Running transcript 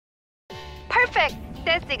Perfect!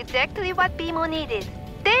 That's exactly what BMO needed.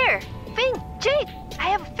 There! Finn, Jake! I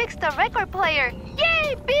have fixed the record player!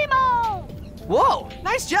 Yay, BMO! Whoa!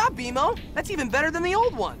 Nice job, BMO! That's even better than the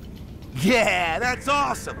old one. Yeah, that's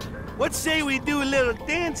awesome. What say we do a little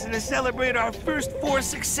dancing to celebrate our first 4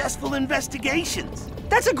 successful investigations?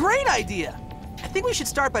 That's a great idea! I think we should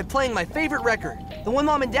start by playing my favorite record, the one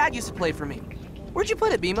Mom and Dad used to play for me. Where'd you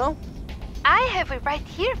put it, BMO? I have it right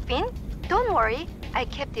here, Finn. Don't worry, I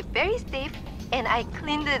kept it very safe and I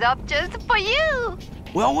cleaned it up just for you.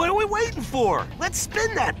 Well, what are we waiting for? Let's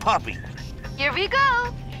spin that puppy. Here we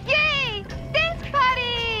go. Yay! Dance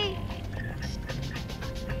party!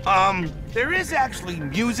 There is actually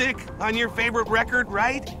music on your favorite record,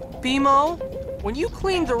 right? BMO, when you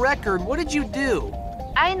cleaned the record, what did you do?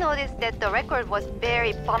 I noticed that the record was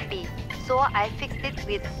very bumpy, so I fixed it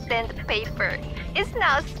with sandpaper. It's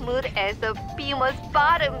now smooth as a BMO's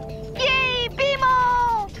bottom. Yay,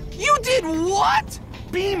 BMO! You did what?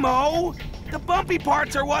 BMO? The bumpy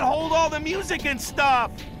parts are what hold all the music and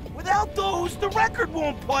stuff. Without those, the record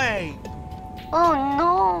won't play. Oh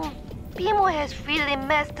no, BMO has really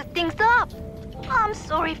messed things up. I'm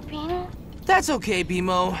sorry, Finn. That's okay,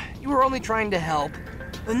 BMO. You were only trying to help.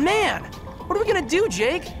 But man, what are we gonna do,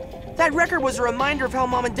 Jake? That record was a reminder of how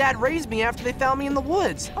Mom and Dad raised me after they found me in the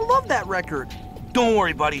woods. I love that record. Don't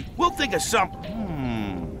worry, buddy. We'll think of something.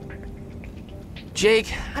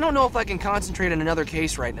 Jake, I don't know if I can concentrate on another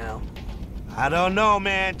case right now. I don't know,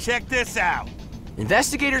 man. Check this out.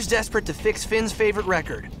 Investigators desperate to fix Finn's favorite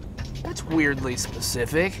record. That's weirdly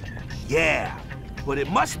specific. Yeah, but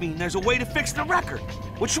it must mean there's a way to fix the record.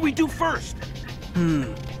 What should we do first?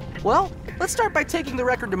 Well, let's start by taking the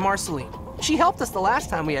record to Marceline. She helped us the last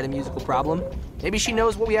time we had a musical problem. Maybe she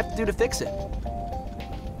knows what we have to do to fix it.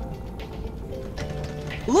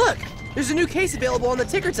 Look! There's a new case available on the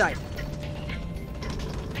ticker type.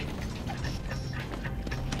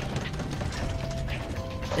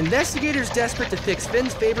 Investigators desperate to fix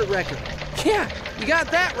Finn's favorite record. Yeah, you got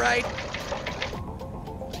that right.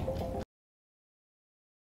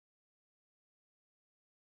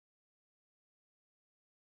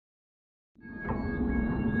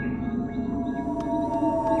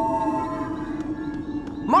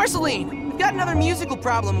 Marceline, we've got another musical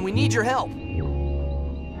problem and we need your help.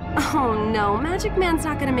 Oh no, Magic Man's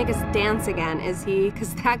not gonna make us dance again, is he?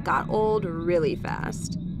 Because that got old really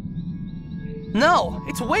fast. No,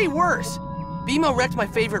 it's way worse. BMO wrecked my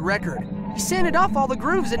favorite record. He sanded off all the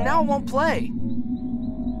grooves and now it won't play.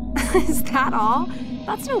 Is that all?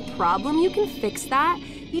 That's no problem, you can fix that.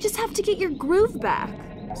 You just have to get your groove back,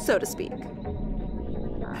 so to speak.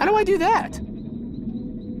 How do I do that?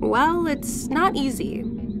 Well, it's not easy,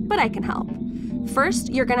 but I can help. First,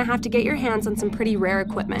 you're gonna have to get your hands on some pretty rare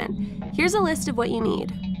equipment. Here's a list of what you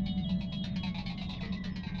need.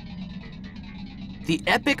 The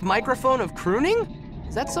epic microphone of crooning?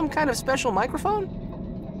 Is that some kind of special microphone?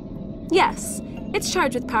 Yes, it's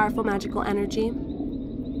charged with powerful magical energy.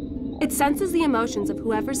 It senses the emotions of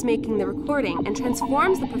whoever's making the recording and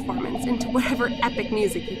transforms the performance into whatever epic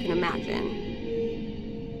music you can imagine.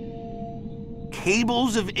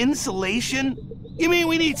 Cables of insulation? You mean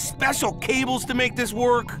we need special cables to make this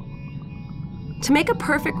work? To make a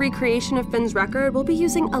perfect recreation of Finn's record, we'll be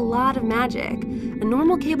using a lot of magic. A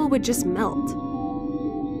normal cable would just melt.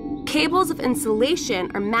 Cables of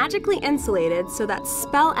insulation are magically insulated so that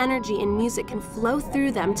spell energy and music can flow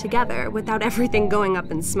through them together without everything going up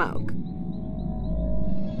in smoke.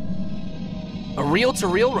 A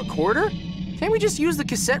reel-to-reel recorder? Can't we just use the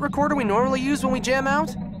cassette recorder we normally use when we jam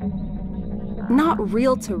out? Not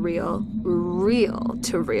reel-to-reel,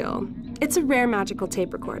 reel-to-reel. It's a rare magical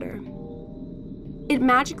tape recorder. It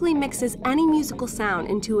magically mixes any musical sound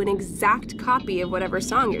into an exact copy of whatever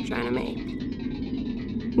song you're trying to make.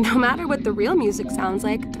 No matter what the real music sounds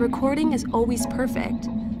like, the recording is always perfect.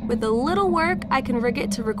 With a little work, I can rig it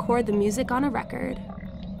to record the music on a record.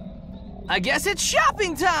 I guess it's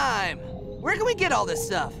shopping time! Where can we get all this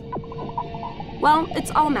stuff? Well, it's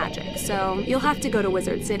all magic, so you'll have to go to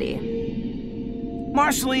Wizard City.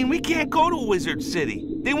 Marceline, we can't go to Wizard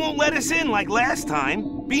City. They won't let us in like last time.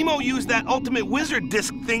 BMO used that ultimate wizard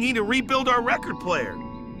disc thingy to rebuild our record player.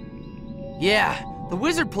 Yeah, the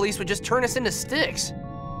wizard police would just turn us into sticks.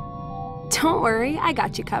 Don't worry, I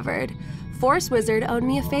got you covered. Force Wizard owed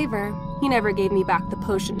me a favor. He never gave me back the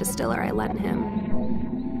potion distiller I lent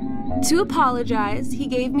him. To apologize, he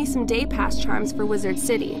gave me some day pass charms for Wizard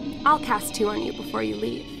City. I'll cast 2 on you before you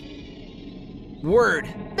leave. Word.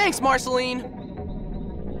 Thanks, Marceline.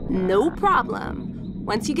 No problem.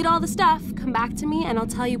 Once you get all the stuff, come back to me and I'll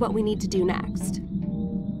tell you what we need to do next.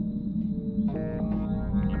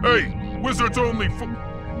 Hey, wizards only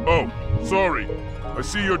Oh, sorry. I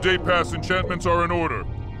see your day pass enchantments are in order.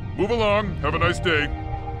 Move along. Have a nice day.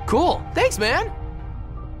 Cool. Thanks, man.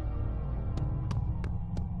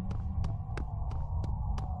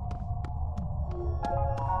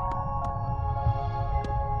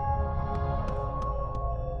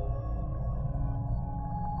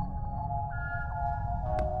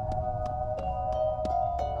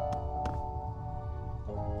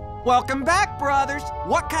 Welcome back, brothers.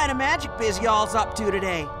 What kind of magic biz y'all's up to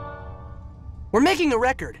today? We're making a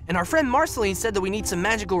record, and our friend Marceline said that we need some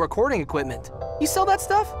magical recording equipment. You sell that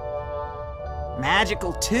stuff?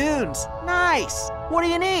 Magical tunes. Nice. What do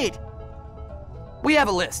you need? We have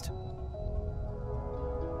a list.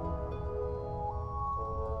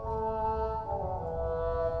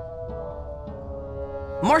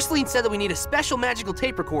 Marceline said that we need a special magical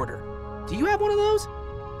tape recorder. Do you have one of those?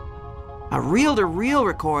 A reel-to-reel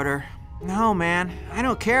recorder? No, man. I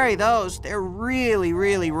don't carry those. They're really,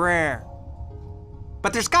 really rare.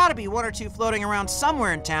 But there's gotta be one or two floating around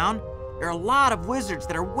somewhere in town. There are a lot of wizards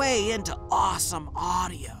that are way into awesome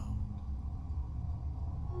audio.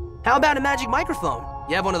 How about a magic microphone?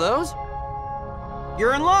 You have one of those?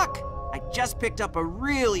 You're in luck. I just picked up a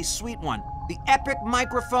really sweet one. The Epic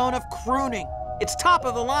Microphone of Crooning. It's top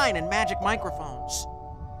of the line in magic microphones.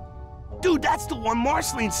 Dude, that's the one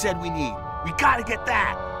Marceline said we need. We gotta get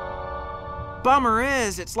that. Bummer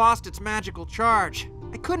is, it's lost its magical charge.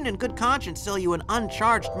 I couldn't in good conscience sell you an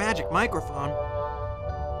uncharged magic microphone.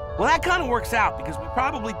 Well, that kind of works out because we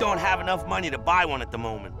probably don't have enough money to buy one at the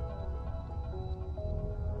moment.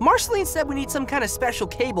 Marceline said we need some kind of special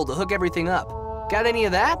cable to hook everything up. Got any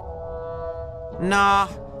of that? Nah,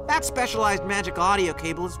 that specialized magic audio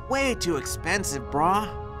cable is way too expensive, brah.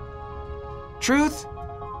 Truth?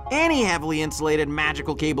 Any heavily insulated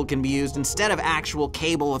magical cable can be used instead of actual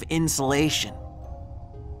cable of insulation.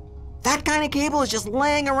 That kind of cable is just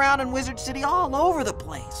laying around in Wizard City all over the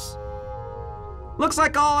place. Looks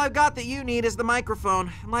like all I've got that you need is the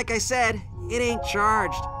microphone. And like I said, it ain't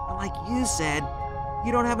charged. And like you said,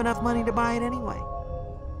 you don't have enough money to buy it anyway.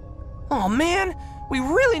 Oh man, we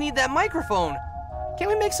really need that microphone.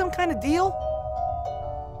 Can't we make some kind of deal?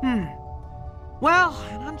 Well,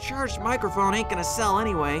 an uncharged microphone ain't gonna sell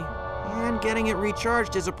anyway, and getting it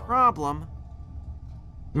recharged is a problem.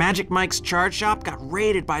 Magic Mike's charge shop got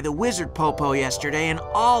raided by the Wizard Popo yesterday, and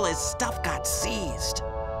all his stuff got seized.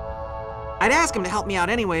 I'd ask him to help me out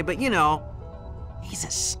anyway, but you know, he's a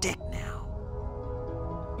stick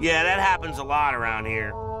now. Yeah, that happens a lot around here.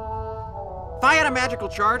 If I had a magical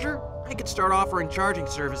charger, I could start offering charging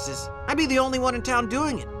services. I'd be the only one in town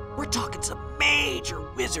doing it. We're talking some major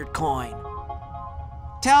wizard coin.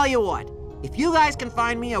 Tell you what, if you guys can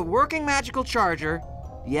find me a working magical charger,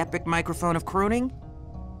 the Epic Microphone of Crooning,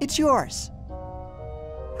 it's yours.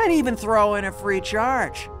 I'd even throw in a free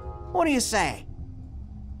charge. What do you say?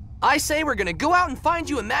 I say we're gonna go out and find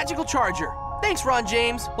you a magical charger. Thanks, Ron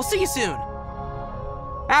James. We'll see you soon.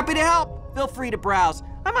 Happy to help. Feel free to browse.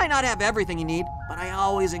 I might not have everything you need, but I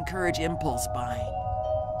always encourage impulse buying.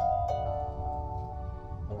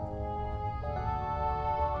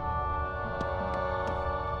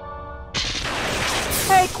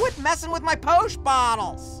 Hey, quit messing with my Posh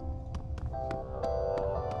bottles!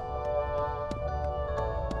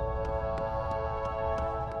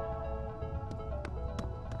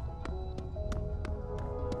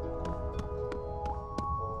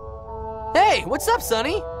 Hey, what's up,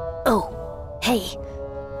 Sonny? Oh, hey.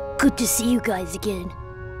 Good to see you guys again.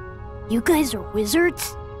 You guys are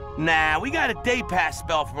wizards? Nah, we got a day pass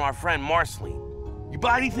spell from our friend Marceline. You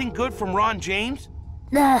buy anything good from Ron James?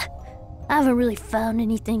 Nah, I haven't really found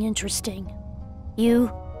anything interesting.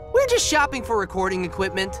 You? We're just shopping for recording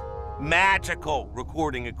equipment. Magical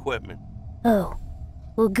recording equipment. Oh,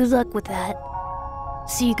 well, good luck with that.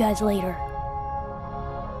 See you guys later.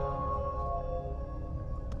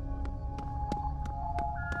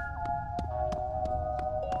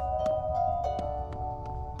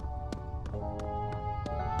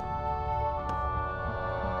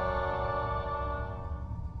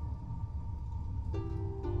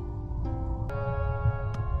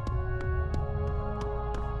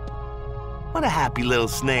 What a happy little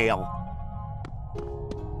snail.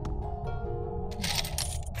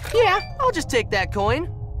 Yeah, I'll just take that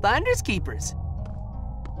coin. Finders keepers.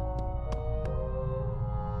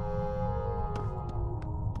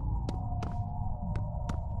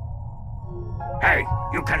 Hey,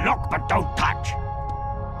 you can look but don't touch.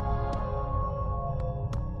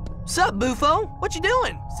 Sup, Bufo? What you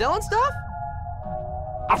doing? Selling stuff?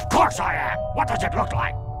 Of course I am. What does it look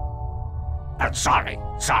like?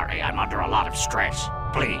 Sorry, I'm under a lot of stress.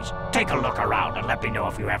 Please, take a look around and let me know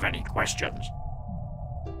if you have any questions.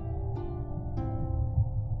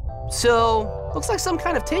 So, looks like some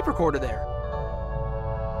kind of tape recorder there.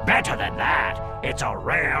 Better than that. It's a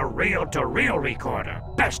rare reel-to-reel recorder.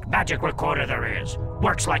 Best magic recorder there is.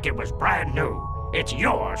 Works like it was brand new. It's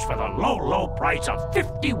yours for the low, low price of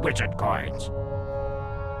 50 wizard coins.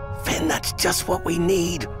 Finn, that's just what we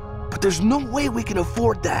need. But there's no way we can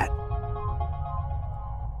afford that.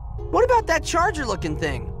 What about that charger-looking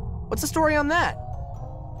thing? What's the story on that?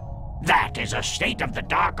 That is a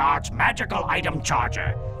state-of-the-dark arts magical item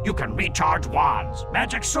charger. You can recharge wands,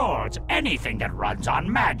 magic swords, anything that runs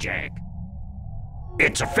on magic.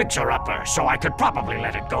 It's a fixer-upper, so I could probably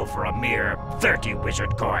let it go for a mere 30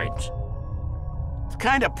 wizard coins. It's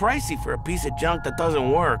kind of pricey for a piece of junk that doesn't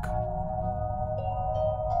work.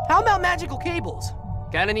 How about magical cables?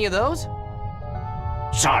 Got any of those?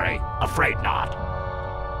 Sorry, afraid not.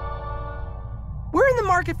 We're in the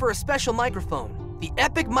market for a special microphone, the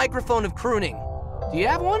epic microphone of crooning. Do you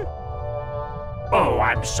have one? Oh,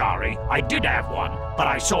 I'm sorry. I did have one, but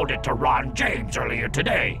I sold it to Ron James earlier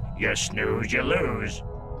today. You snooze, you lose.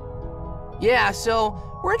 Yeah,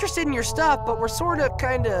 so we're interested in your stuff, but we're sorta,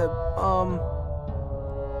 kinda,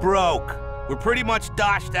 Broke. We're pretty much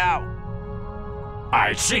doshed out.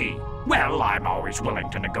 I see. Well, I'm always willing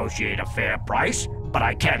to negotiate a fair price, but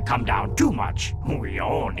I can't come down too much. We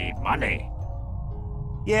all need money.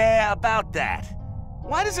 Yeah, about that.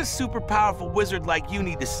 Why does a super powerful wizard like you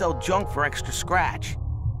need to sell junk for extra scratch?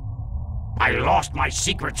 I lost my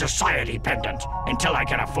secret society pendant. Until I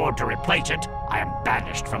can afford to replace it, I am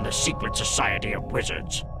banished from the secret society of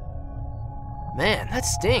wizards. Man, that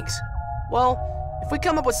stinks. Well, if we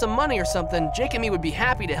come up with some money or something, Jake and me would be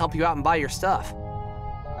happy to help you out and buy your stuff.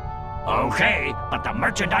 Okay, but the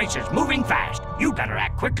merchandise is moving fast. You better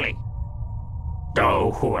act quickly.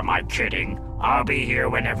 Oh, who am I kidding? I'll be here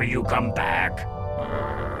whenever you come back.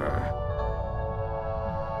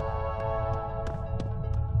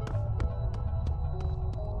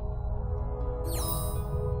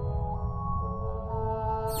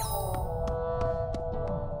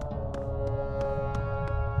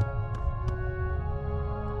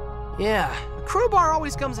 Yeah, a crowbar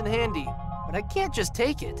always comes in handy, but I can't just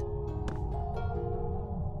take it.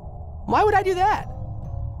 Why would I do that?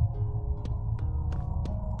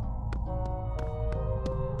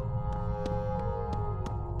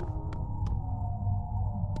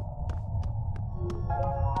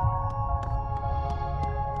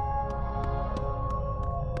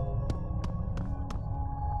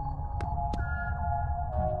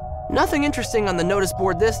 Nothing interesting on the notice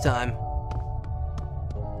board this time.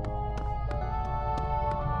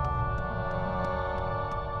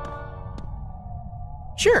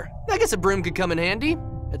 Sure, I guess a broom could come in handy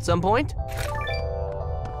at some point.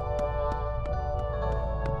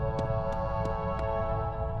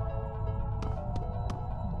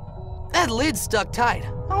 That lid's stuck tight.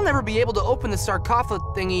 I'll never be able to open the sarcophagus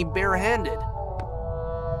thingy barehanded.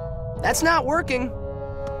 That's not working.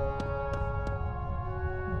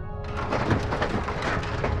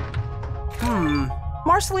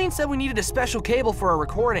 Marceline said we needed a special cable for our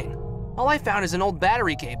recording. All I found is an old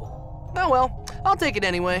battery cable. Oh well, I'll take it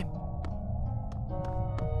anyway.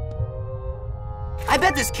 I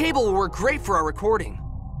bet this cable will work great for our recording.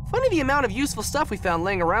 Funny the amount of useful stuff we found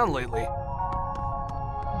laying around lately.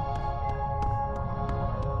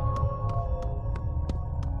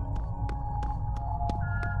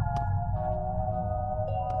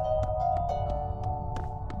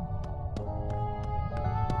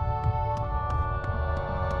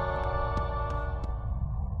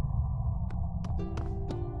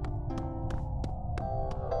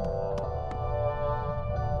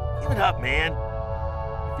 Give it up, man.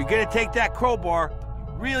 If you're gonna take that crowbar,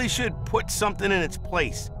 you really should put something in its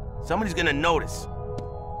place. Somebody's gonna notice.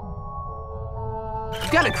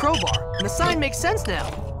 You've got a crowbar, and the sign makes sense now.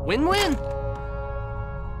 Win-win.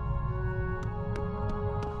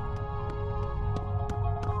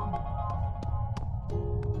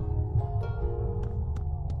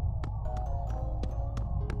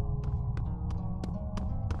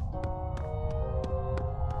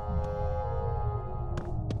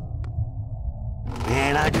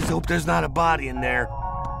 Man, I just hope there's not a body in there.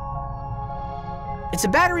 It's a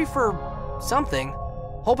battery for something.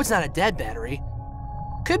 Hope it's not a dead battery.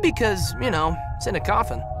 Could be because, you know, it's in a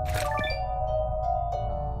coffin.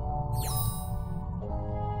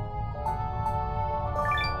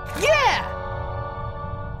 Yeah!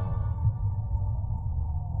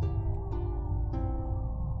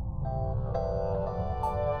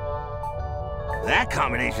 That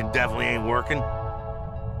combination definitely ain't working.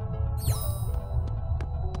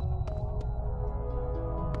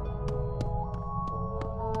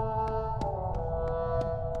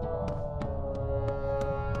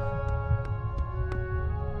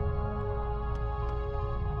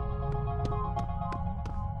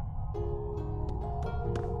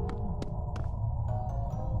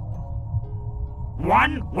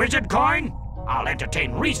 1 wizard coin? I'll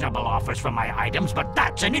entertain reasonable offers for my items, but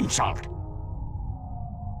that's an insult.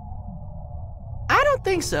 I don't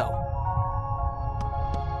think so.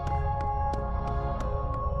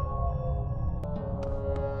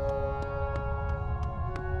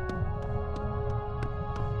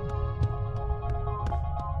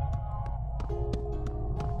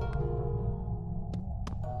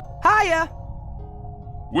 Hiya!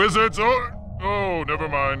 Wizards are... Oh, never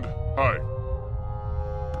mind. Hi.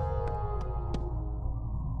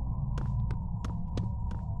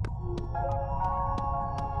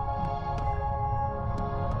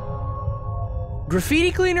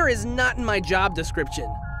 Graffiti cleaner is not in my job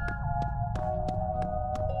description.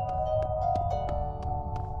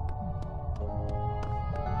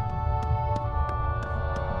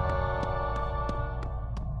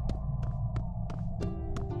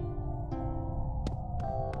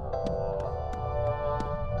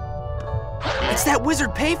 It's that wizard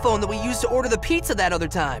payphone that we used to order the pizza that other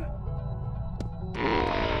time.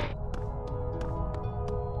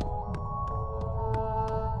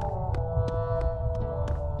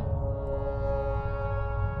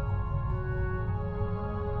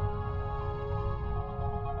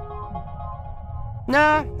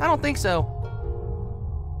 Nah, I don't think so.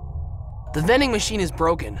 The vending machine is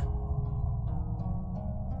broken.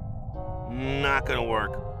 Not gonna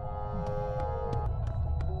work.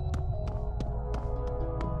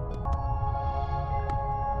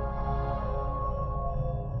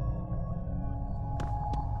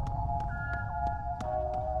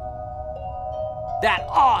 That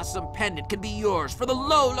awesome pendant can be yours for the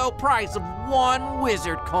low, low price of 1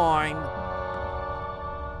 wizard coin.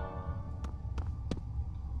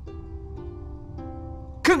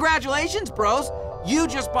 Congratulations, bros! You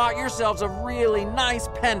just bought yourselves a really nice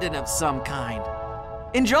pendant of some kind.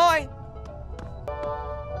 Enjoy!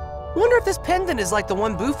 Wonder if this pendant is like the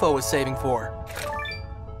one Bufo was saving for.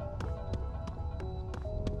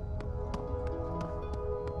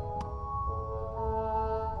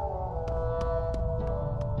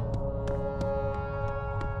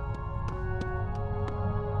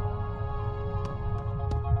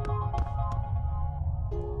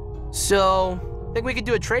 So, think we could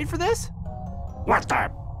do a trade for this? What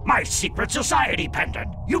the? My secret society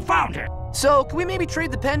pendant. You found it. So, can we maybe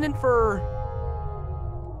trade the pendant for...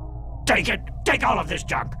 Take it. Take all of this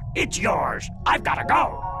junk. It's yours. I've gotta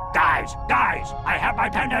go. Guys, I have my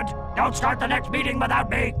pendant. Don't start the next meeting without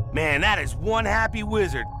me. Man, that is one happy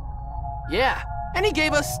wizard. Yeah, and he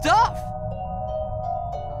gave us stuff.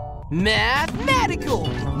 Mathematical.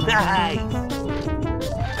 Nice.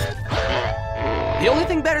 The only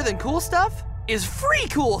thing better than cool stuff is free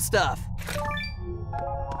cool stuff.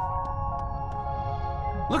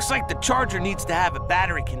 Looks like the charger needs to have a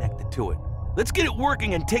battery connected to it. Let's get it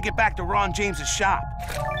working and take it back to Ron James's shop.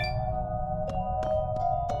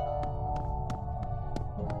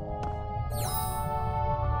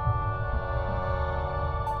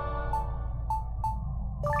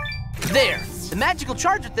 There, the magical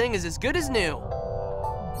charger thing is as good as new.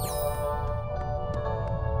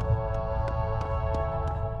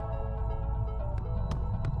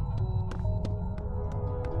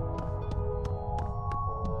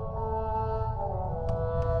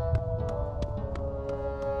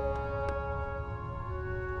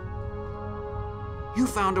 You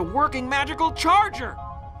found a working magical charger!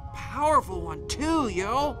 Powerful one too,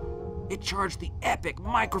 yo! It charged the epic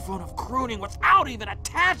microphone of crooning without even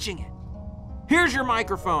attaching it! Here's your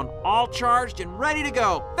microphone, all charged and ready to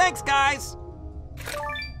go. Thanks, guys!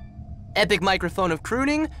 Epic microphone of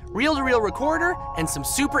crooning, reel-to-reel recorder, and some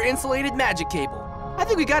super insulated magic cable. I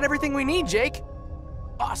think we got everything we need, Jake.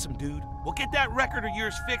 Awesome, dude. We'll get that record of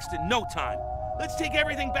yours fixed in no time. Let's take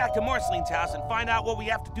everything back to Marceline's house and find out what we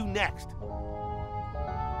have to do next.